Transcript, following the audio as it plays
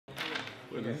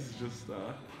but this is just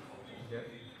Okay.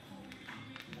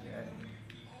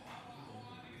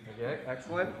 Okay,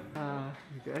 excellent.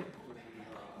 Okay.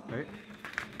 Right.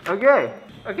 Okay.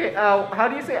 Okay. How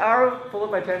do you say R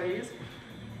followed by 10 E's?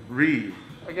 read.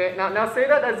 Okay. Now say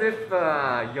that as if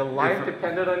your life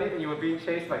depended on it and you were being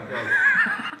chased by ghosts.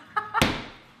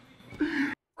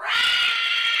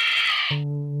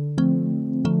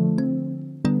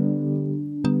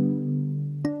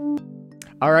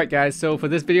 Alright guys, so for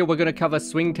this video we're going to cover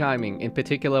swing timing. In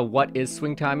particular, what is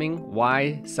swing timing,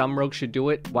 why some rogues should do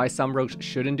it, why some rogues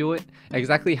shouldn't do it,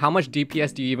 exactly how much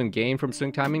DPS do you even gain from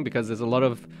swing timing, because there's a lot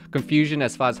of confusion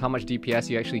as far as how much DPS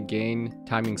you actually gain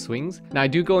timing swings. Now I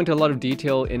do go into a lot of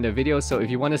detail in the video, so if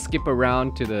you want to skip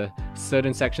around to the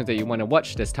certain sections that you want to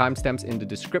watch, there's timestamps in the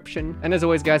description. And as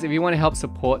always guys, if you want to help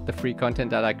support the free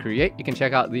content that I create, you can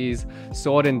check out these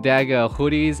sword and dagger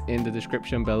hoodies in the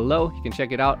description below. You can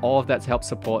check it out. All of that's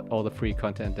helps support all the free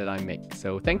content that I make,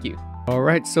 so thank you.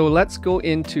 Alright, so let's go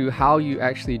into how you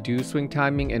actually do swing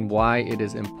timing and why it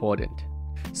is important.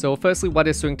 So firstly, what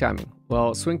is swing timing?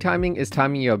 Well, swing timing is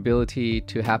timing your ability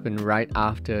to happen right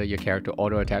after your character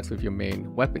auto attacks with your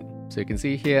main weapon. So you can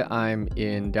see here I'm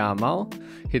in Damal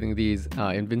hitting these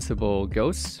invincible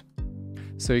ghosts.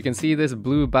 So you can see this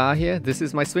blue bar here, this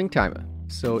is my swing timer.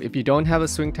 So if you don't have a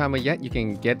swing timer yet, you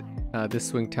can get this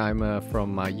swing timer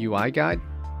from my UI guide.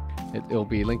 It'll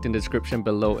be linked in the description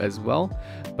below as well,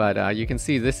 but you can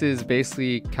see this is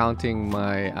basically counting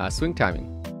my swing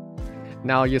timing.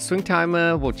 Now your swing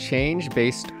timer will change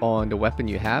based on the weapon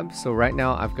you have. So right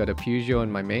now I've got a Peugeot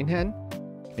in my main hand,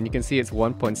 and you can see it's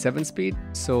 1.7 speed,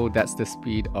 so that's the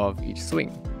speed of each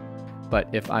swing. But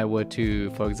if I were to,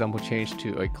 for example, change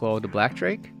to a Claw the Black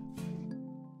Drake,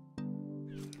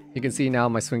 you can see now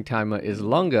my swing timer is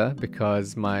longer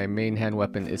because my main hand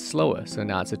weapon is slower. So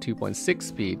now it's a 2.6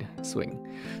 speed swing.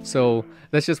 So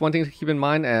that's just one thing to keep in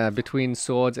mind. Between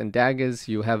swords and daggers,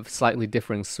 you have slightly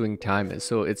different swing timers.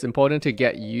 So it's important to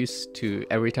get used to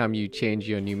every time you change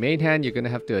your new main hand, you're going to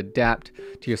have to adapt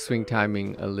to your swing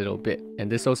timing a little bit.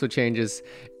 And this also changes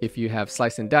if you have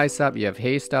slice and dice up, you have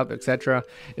haste up, etc.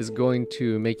 It's going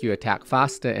to make you attack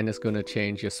faster, and it's going to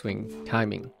change your swing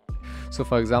timing. So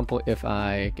for example, if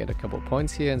I get a couple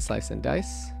points here and slice and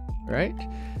dice, right?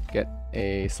 Get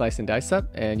a slice and dice up,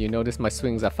 and you notice my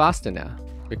swings are faster now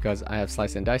because I have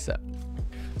slice and dice up.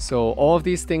 So all of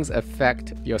these things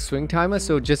affect your swing timer,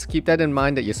 so just keep that in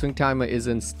mind that your swing timer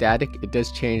isn't static. It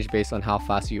does change based on how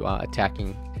fast you are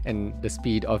attacking and the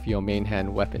speed of your main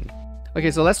hand weapon.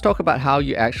 Okay, so let's talk about how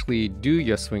you actually do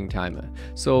your swing timer.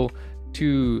 So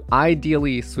to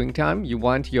ideally swing time, you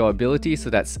want your ability, so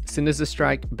that's Sinister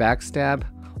Strike, Backstab,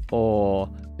 or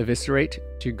Eviscerate,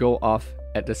 to go off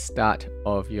at the start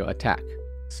of your attack.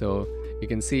 So you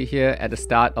can see here at the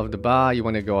start of the bar, you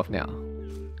want to go off now.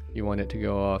 You want it to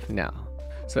go off now.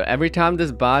 So every time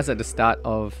this bar is at the start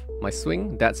of my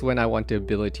swing, that's when I want the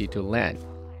ability to land.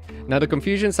 Now the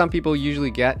confusion some people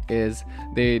usually get is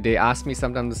they ask me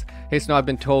sometimes, hey Snow, I've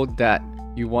been told that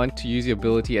you want to use your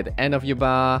ability at the end of your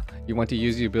bar, you want to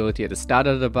use your ability at the start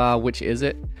of the bar, which is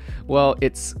it? Well,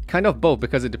 it's kind of both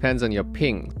because it depends on your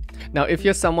ping. Now, if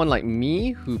you're someone like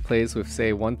me who plays with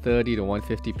say 130 to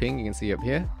 150 ping, you can see up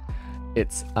here,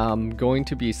 it's going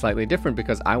to be slightly different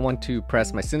because I want to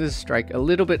press my Sinister Strike a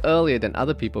little bit earlier than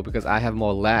other people because I have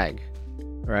more lag.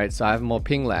 Right, so I have more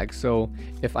ping lag. So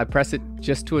if I press it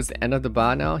just towards the end of the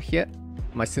bar now here,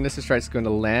 my Sinister Strike is going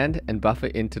to land and buffer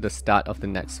into the start of the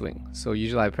next swing. So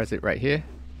usually I press it right here,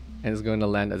 and it's going to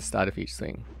land at the start of each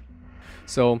swing.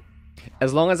 So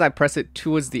as long as I press it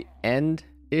towards the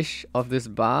end-ish of this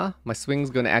bar, my swing is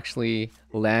going to actually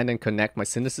land and connect my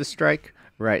Sinister Strike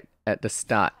right at the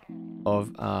start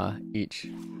of each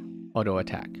auto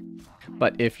attack.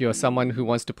 But if you're someone who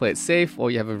wants to play it safe,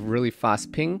 or you have a really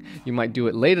fast ping, you might do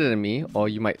it later than me, or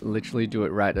you might literally do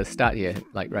it right at the start here,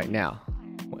 like right now,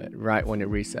 right when it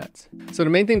resets. So the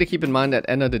main thing to keep in mind at the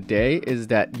end of the day is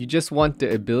that you just want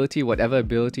the ability, whatever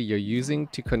ability you're using,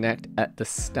 to connect at the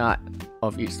start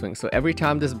of each swing. So every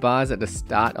time this bar is at the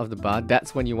start of the bar,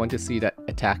 that's when you want to see that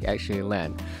attack actually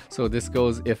land. So this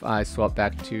goes if I swap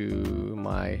back to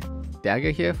my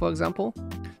dagger here, for example.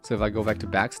 So if I go back to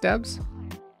backstabs,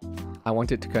 I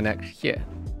want it to connect here,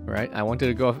 right? I want it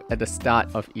to go at the start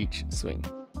of each swing.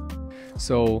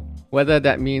 So whether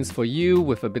that means for you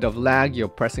with a bit of lag, you're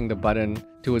pressing the button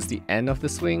towards the end of the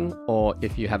swing, or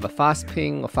if you have a fast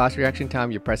ping or fast reaction time,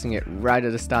 you're pressing it right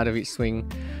at the start of each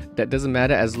swing, that doesn't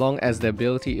matter as long as the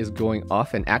ability is going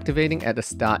off and activating at the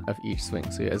start of each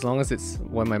swing. So as long as it's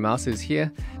when my mouse is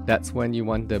here, that's when you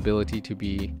want the ability to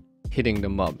be hitting the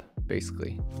mob,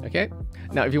 basically. Okay,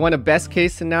 now if you want a best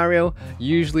case scenario,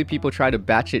 usually people try to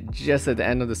batch it just at the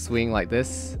end of the swing like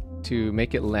this to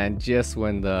make it land just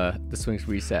when the swings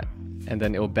reset, and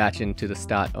then it will batch into the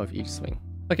start of each swing.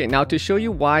 Okay, now to show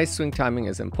you why swing timing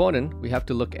is important, we have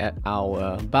to look at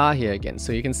our bar here again.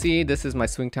 So you can see this is my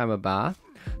swing timer bar.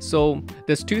 So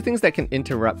there's two things that can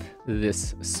interrupt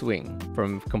this swing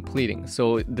from completing.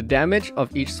 So the damage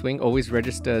of each swing always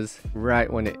registers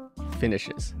right when it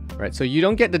finishes, right? So you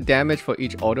don't get the damage for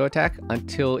each auto attack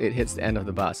until it hits the end of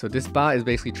the bar. So this bar is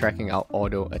basically tracking our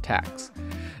auto attacks.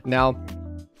 Now,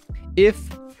 if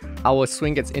our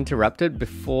swing gets interrupted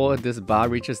before this bar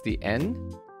reaches the end,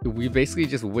 we basically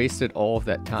just wasted all of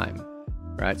that time,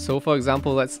 right? So for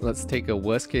example, let's take a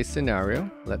worst case scenario.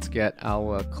 Let's get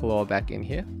our claw back in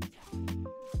here.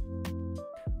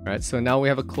 Right, so now we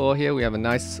have a claw here. We have a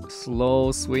nice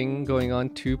slow swing going on,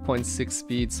 2.6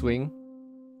 speed swing.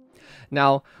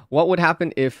 Now, what would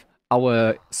happen if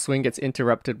our swing gets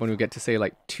interrupted when we get to say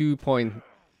like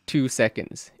 2.2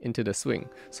 seconds into the swing?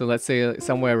 So let's say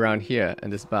somewhere around here in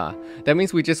this bar. That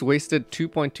means we just wasted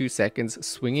 2.2 seconds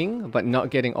swinging, but not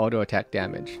getting auto attack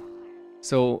damage.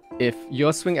 So if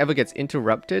your swing ever gets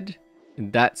interrupted,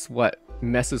 that's what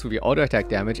messes with your auto attack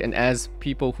damage. And as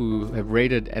people who have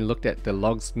rated and looked at the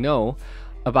logs know,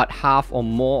 about half or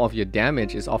more of your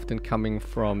damage is often coming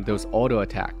from those auto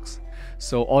attacks.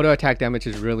 So auto attack damage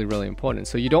is really, really important.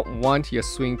 So you don't want your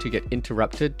swing to get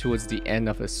interrupted towards the end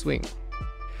of a swing.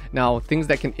 Now, things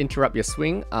that can interrupt your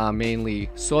swing are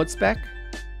mainly Sword Spec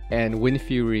and Wind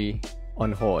Fury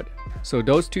on Horde. So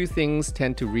those two things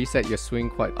tend to reset your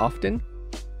swing quite often.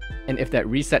 And if that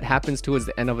reset happens towards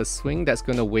the end of a swing, that's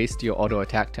going to waste your auto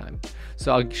attack time.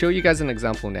 So I'll show you guys an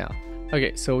example now.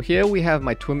 Okay, so here we have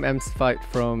my Twin M's fight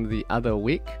from the other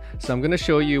week. So I'm going to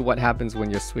show you what happens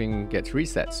when your swing gets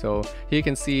reset. So here you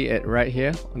can see it right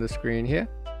here on the screen here.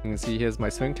 You can see here's my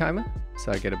swing timer.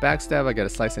 So I get a backstab, I get a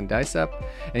slice and dice up.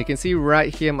 And you can see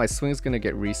right here my swing's going to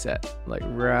get reset. Like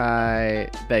right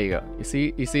there you go. You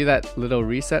see that little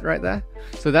reset right there?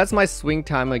 So that's my swing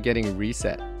timer getting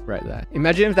reset right there.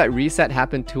 Imagine if that reset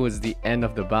happened towards the end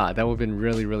of the bar. That would have been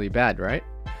really, really bad, right?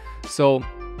 So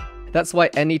that's why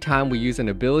anytime we use an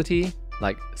ability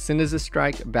like Sinister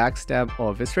Strike, Backstab,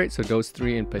 or Eviscerate, so those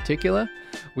three in particular,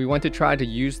 we want to try to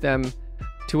use them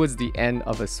towards the end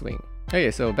of a swing.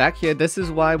 Okay, so back here, this is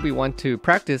why we want to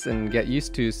practice and get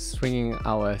used to swinging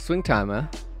our swing timer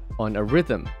on a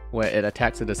rhythm where it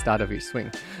attacks at the start of each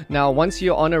swing. Now, once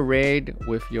you're on a raid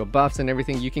with your buffs and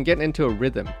everything, you can get into a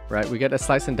rhythm, right? We get a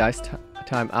slice and dice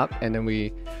time up, and then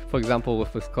we, for example,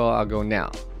 with this call, I'll go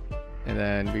now, and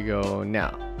then we go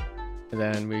now, and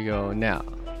then we go now,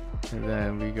 and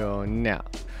then we go now.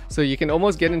 So you can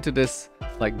almost get into this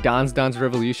like Dance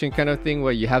Revolution kind of thing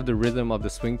where you have the rhythm of the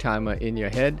swing timer in your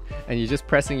head and you're just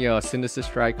pressing your Sinister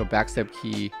Strike or Backstab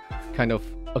key kind of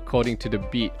according to the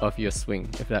beat of your swing,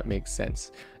 if that makes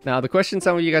sense. Now, the question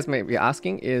some of you guys might be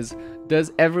asking is,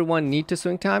 does everyone need to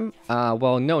swing time?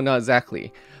 Well, no, not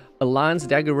exactly. Alliance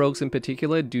Dagger Rogues in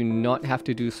particular do not have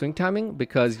to do swing timing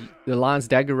because the Alliance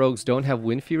Dagger Rogues don't have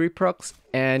Wind Fury procs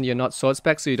and you're not Sword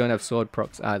Spec, so you don't have Sword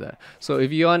procs either. So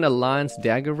if you're an Alliance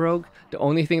Dagger Rogue, the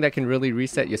only thing that can really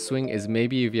reset your swing is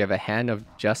maybe if you have a Hand of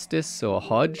Justice or a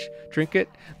Hodge trinket,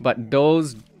 but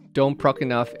those don't proc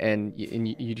enough and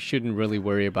you shouldn't really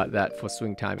worry about that for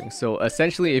swing timing. So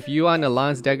essentially, if you are an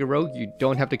Alliance Dagger Rogue, you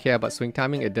don't have to care about swing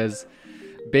timing. It does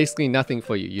basically nothing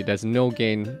for you. There's no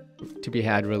gain to be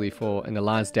had really for an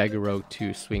Alliance Dagger Rogue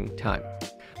to swing time.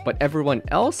 But everyone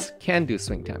else can do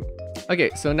swing timing. Okay,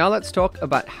 so now let's talk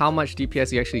about how much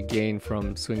DPS you actually gain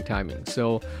from swing timing.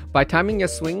 So by timing your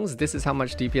swings, this is how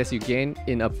much DPS you gain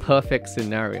in a perfect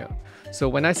scenario. So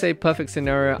when I say perfect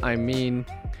scenario, I mean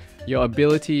your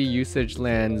ability usage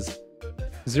lands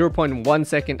 0.1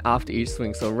 second after each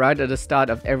swing. So right at the start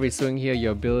of every swing here,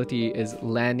 your ability is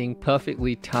landing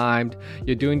perfectly timed.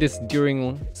 You're doing this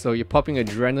during, so you're popping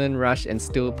Adrenaline Rush and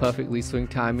still perfectly swing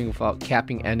timing without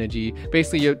capping energy.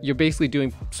 Basically, you're basically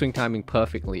doing swing timing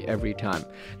perfectly every time.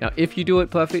 Now, if you do it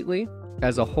perfectly,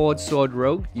 as a Horde Sword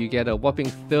Rogue, you get a whopping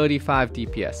 35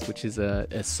 DPS, which is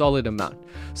a solid amount.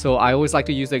 So I always like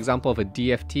to use the example of a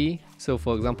DFT. So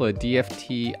for example, a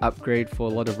DFT upgrade for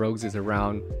a lot of rogues is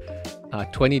around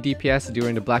 20 DPS.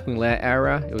 During the Blackwing Lair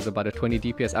era, it was about a 20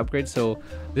 DPS upgrade. So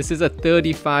this is a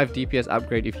 35 DPS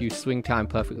upgrade if you swing time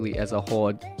perfectly as a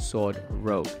Horde Sword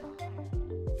Rogue.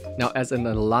 Now, as an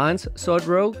Alliance Sword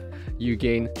Rogue, you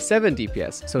gain 7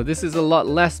 DPS. So this is a lot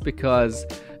less because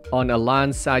on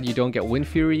Alliance side, you don't get Wind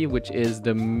Fury, which is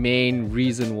the main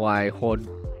reason why Horde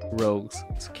rogues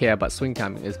care about swing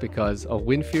timing is because of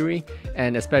Wind Fury,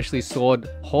 and especially Sword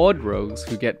Horde rogues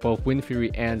who get both Wind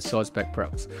Fury and Sword Spec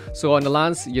procs. So on the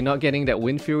Lance, you're not getting that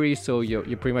Wind Fury, so you're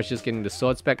pretty much just getting the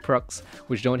Sword Spec procs,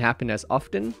 which don't happen as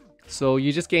often. So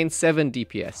you just gain 7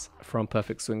 DPS from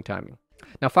perfect swing timing.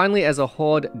 Now finally, as a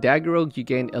Horde Dagger Rogue, you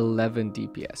gain 11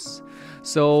 DPS.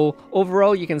 So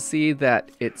overall, you can see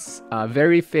that it's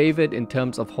very favored in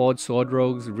terms of Horde Sword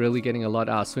Rogues really getting a lot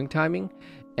out of swing timing.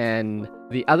 And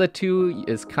the other two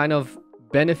is kind of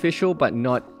beneficial, but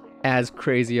not as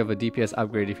crazy of a DPS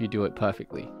upgrade if you do it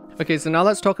perfectly. Okay, so now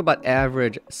let's talk about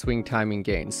average swing timing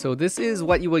gains. So this is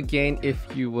what you would gain if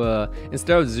you were,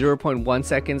 instead of 0.1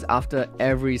 seconds after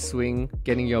every swing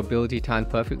getting your ability timed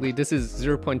perfectly, this is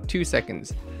 0.2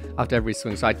 seconds after every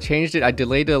swing. So I changed it, I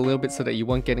delayed it a little bit so that you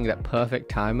weren't getting that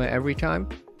perfect timer every time.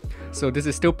 So this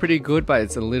is still pretty good, but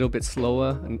it's a little bit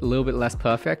slower, a little bit less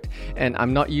perfect. And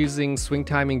I'm not using swing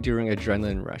timing during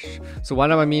Adrenaline Rush. So what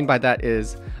I mean by that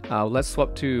is, let's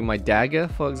swap to my dagger,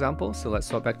 for example. So let's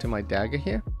swap back to my dagger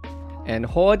here. And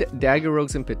Horde Dagger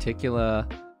Rogues in particular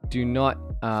do not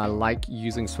like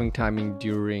using swing timing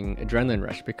during Adrenaline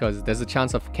Rush because there's a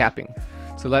chance of capping.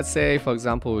 So let's say, for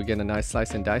example, we get a nice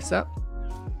slice and dice up.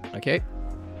 Okay.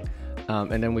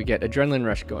 And then we get Adrenaline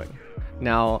Rush going.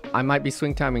 Now, I might be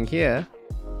swing timing here,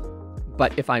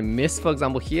 but if I miss, for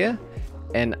example, here,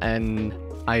 and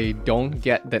I don't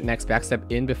get that next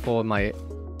backstep in before my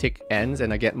tick ends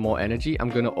and I get more energy,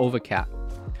 I'm going to overcap.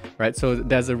 Right, so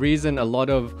there's a reason a lot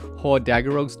of Horde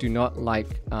Dagger Rogues do not like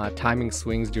timing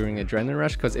swings during Adrenaline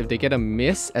Rush, because if they get a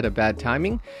miss at a bad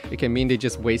timing, it can mean they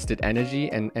just wasted energy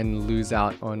and lose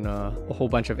out on a whole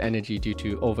bunch of energy due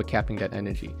to overcapping that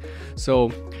energy.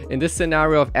 So in this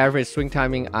scenario of average swing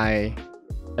timing, I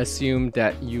assumed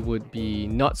that you would be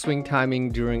not swing timing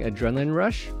during Adrenaline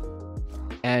Rush,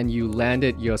 and you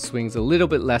landed your swings a little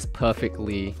bit less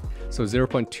perfectly. So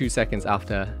 0.2 seconds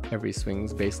after every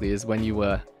swings basically is when you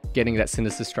were getting that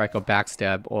Sinister Strike or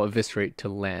Backstab or Eviscerate to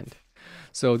land.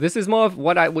 So this is more of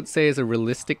what I would say is a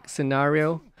realistic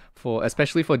scenario,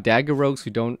 especially for Dagger Rogues who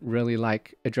don't really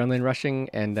like Adrenaline Rushing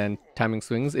and then timing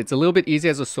swings. It's a little bit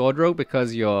easier as a Sword Rogue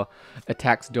because your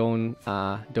attacks don't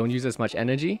use as much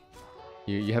energy.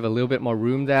 You have a little bit more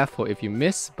room there for if you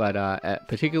miss, but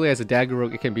particularly as a Dagger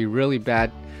Rogue, it can be really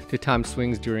bad to time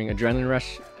swings during Adrenaline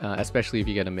Rush, especially if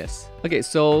you get a miss. Okay,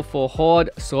 so for Horde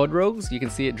Sword Rogues, you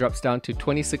can see it drops down to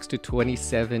 26 to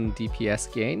 27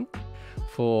 DPS gain.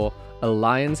 For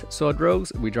Alliance Sword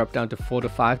Rogues, we drop down to 4 to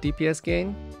 5 DPS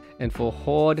gain. And for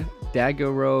Horde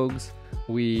Dagger Rogues,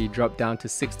 we drop down to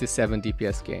 6 to 7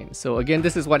 DPS gain. So again,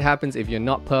 this is what happens if you're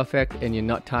not perfect and you're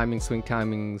not timing swing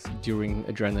timings during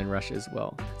Adrenaline Rush as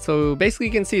well. So basically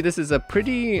you can see this is a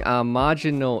pretty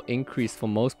marginal increase for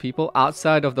most people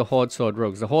outside of the Horde Sword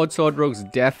Rogues. The Horde Sword Rogues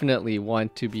definitely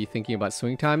want to be thinking about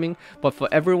swing timing, but for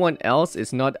everyone else,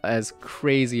 it's not as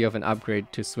crazy of an upgrade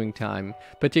to swing time,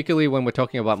 particularly when we're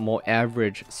talking about more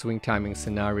average swing timing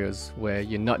scenarios where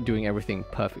you're not doing everything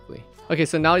perfectly. Okay,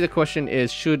 so now the question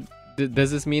is,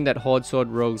 does this mean that Horde Sword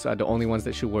Rogues are the only ones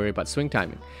that should worry about swing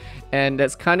timing? And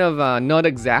that's kind of not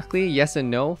exactly, yes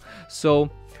and no. So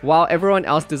while everyone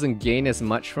else doesn't gain as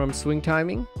much from swing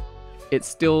timing, it's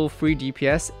still free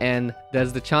DPS and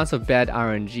there's the chance of bad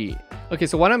RNG. Okay,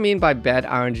 so what I mean by bad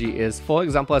RNG is, for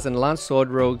example, as an Lance Sword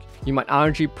Rogue, you might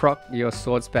RNG proc your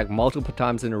sword spec multiple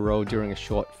times in a row during a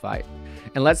short fight.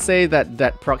 And let's say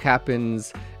that proc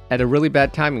happens at a really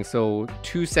bad timing, so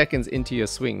 2 seconds into your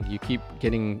swing, you keep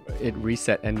getting it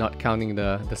reset and not counting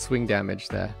the swing damage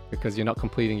there because you're not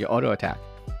completing your auto attack.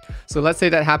 So let's say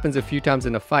that happens a few times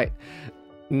in a fight.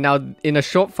 Now, in a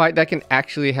short fight, that can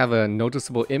actually have a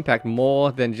noticeable impact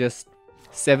more than just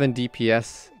 7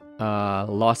 DPS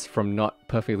loss from not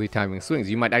perfectly timing swings.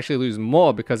 You might actually lose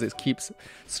more because it keeps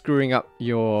screwing up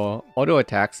your auto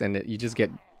attacks and you just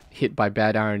get hit by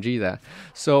bad RNG there.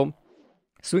 So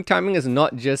swing timing is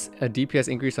not just a DPS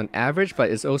increase on average, but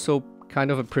it's also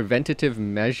kind of a preventative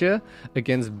measure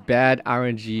against bad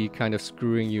RNG kind of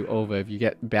screwing you over if you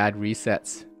get bad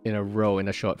resets in a row in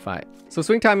a short fight. So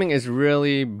swing timing is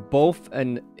really both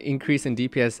an increase in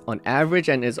DPS on average,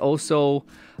 and is also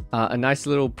a nice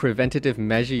little preventative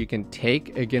measure you can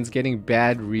take against getting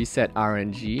bad reset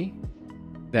RNG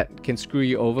that can screw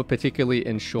you over, particularly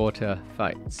in shorter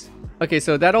fights. Okay,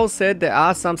 so that all said, there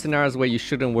are some scenarios where you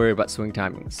shouldn't worry about swing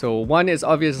timing. So one is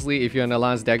obviously if you're an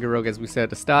Alliance Dagger Rogue, as we said at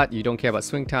the start, you don't care about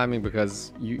swing timing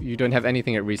because you don't have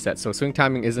anything at reset. So swing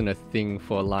timing isn't a thing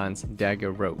for Alliance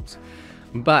Dagger Rogues.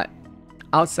 But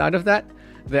outside of that,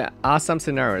 there are some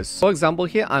scenarios. For example,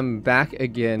 here I'm back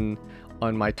again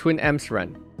on my Twin Amps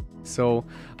run. So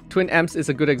Twin Amps is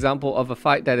a good example of a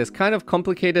fight that is kind of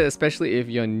complicated, especially if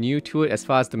you're new to it, as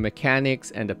far as the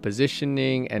mechanics and the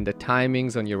positioning and the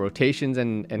timings on your rotations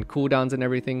and cooldowns and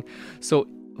everything. So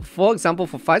for example,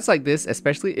 for fights like this,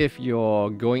 especially if you're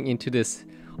going into this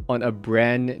on a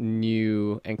brand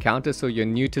new encounter, so you're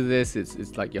new to this,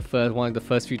 it's like your one of the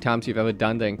first few times you've ever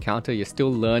done the encounter, you're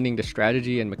still learning the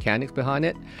strategy and mechanics behind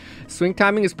it, swing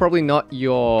timing is probably not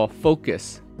your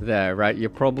focus there, right? You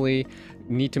probably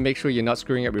need to make sure you're not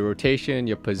screwing up your rotation,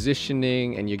 your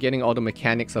positioning, and you're getting all the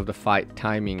mechanics of the fight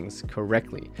timings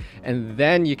correctly, and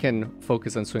then you can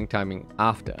focus on swing timing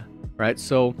after. Right?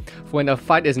 So when a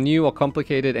fight is new or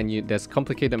complicated and there's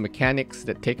complicated mechanics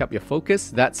that take up your focus,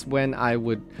 that's when I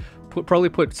would probably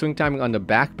put swing timing on the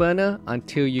back burner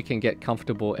until you can get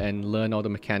comfortable and learn all the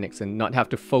mechanics and not have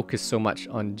to focus so much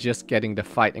on just getting the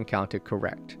fight encounter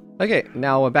correct. Okay,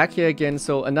 now we're back here again.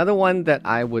 So another one that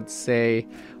I would say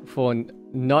for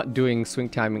not doing swing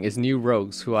timing is new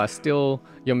rogues who are still,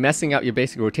 you're messing up your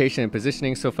basic rotation and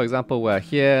positioning. So for example, we're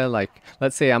here, like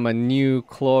let's say I'm a new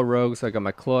claw rogue, so I got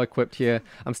my claw equipped here.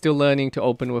 I'm still learning to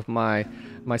open with my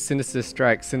sinister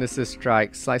strike,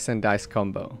 slice and dice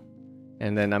combo.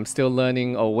 And then I'm still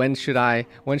learning, oh, when should I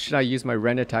use my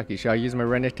Renataki? Should I use my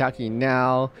Renataki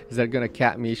now? Is that gonna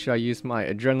cap me? Should I use my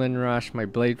Adrenaline Rush, my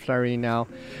Blade Flurry now?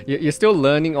 You're still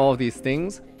learning all of these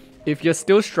things. If you're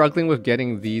still struggling with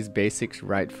getting these basics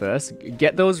right first,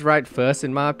 get those right first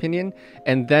in my opinion,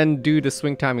 and then do the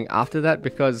swing timing after that,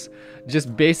 because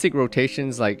just basic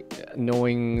rotations like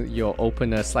knowing your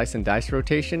opener slice and dice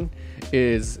rotation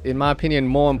is, in my opinion,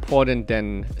 more important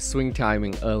than swing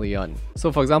timing early on.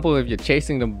 So for example, if you're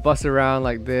chasing the boss around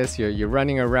like this, you're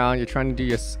running around, you're trying to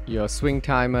do your swing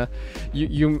timer,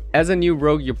 you as a new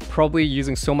rogue, you're probably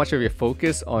using so much of your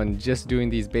focus on just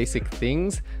doing these basic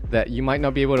things that you might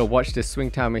not be able to watch this swing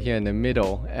timer here in the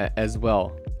middle as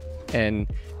well.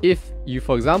 And if you,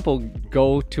 for example,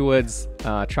 go towards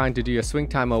trying to do your swing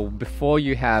timer before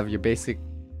you have your basic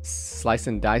slice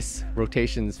and dice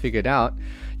rotations figured out,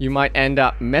 you might end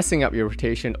up messing up your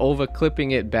rotation, over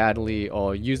clipping it badly,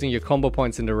 or using your combo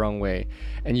points in the wrong way.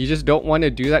 And you just don't want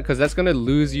to do that, because that's going to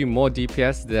lose you more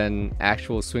DPS than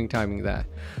actual swing timing there.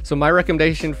 So my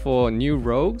recommendation for new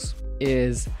rogues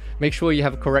is make sure you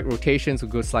have correct rotations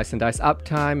with good slice and dice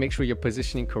uptime. Make sure you're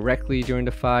positioning correctly during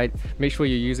the fight. Make sure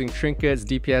you're using trinkets,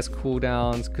 DPS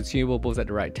cooldowns, consumables at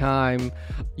the right time.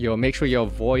 Make sure you're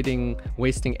avoiding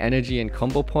wasting energy and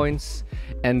combo points.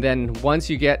 And then once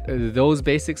you get those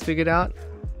basics figured out,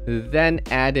 then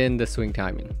add in the swing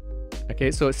timing.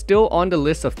 Okay, so it's still on the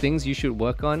list of things you should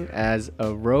work on as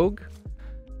a rogue,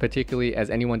 particularly as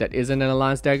anyone that isn't an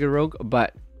Alliance Dagger rogue,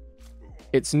 but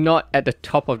it's not at the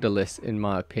top of the list in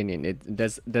my opinion.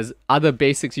 There's other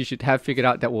basics you should have figured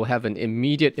out that will have an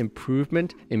immediate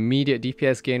improvement, immediate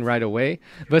DPS gain right away,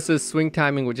 versus swing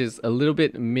timing, which is a little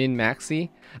bit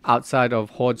min-maxy outside of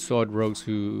Horde Sword rogues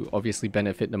who obviously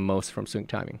benefit the most from swing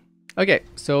timing. Okay,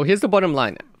 so here's the bottom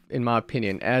line in my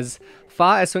opinion. As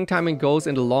far as swing timing goes,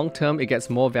 in the long term, it gets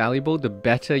more valuable the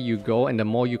better you go and the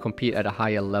more you compete at a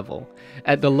higher level.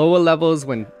 At the lower levels,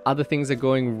 when other things are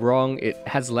going wrong, it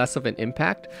has less of an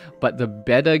impact, but the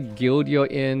better guild you're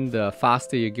in, the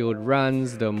faster your guild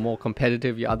runs, the more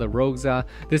competitive your other rogues are.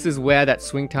 This is where that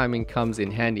swing timing comes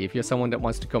in handy. If you're someone that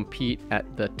wants to compete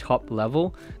at the top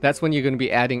level, that's when you're going to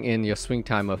be adding in your swing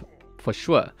timer for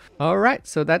sure. Alright,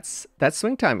 so that's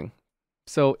swing timing.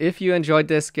 So if you enjoyed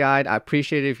this guide, I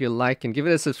appreciate it if you like and give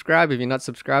it a subscribe if you're not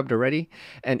subscribed already.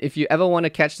 And if you ever want to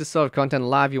catch this sort of content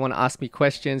live, you want to ask me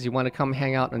questions, you want to come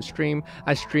hang out on stream,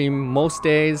 I stream most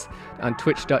days on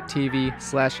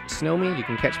twitch.tv/snowme. You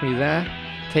can catch me there.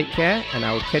 Take care, and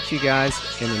I will catch you guys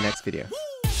in the next video.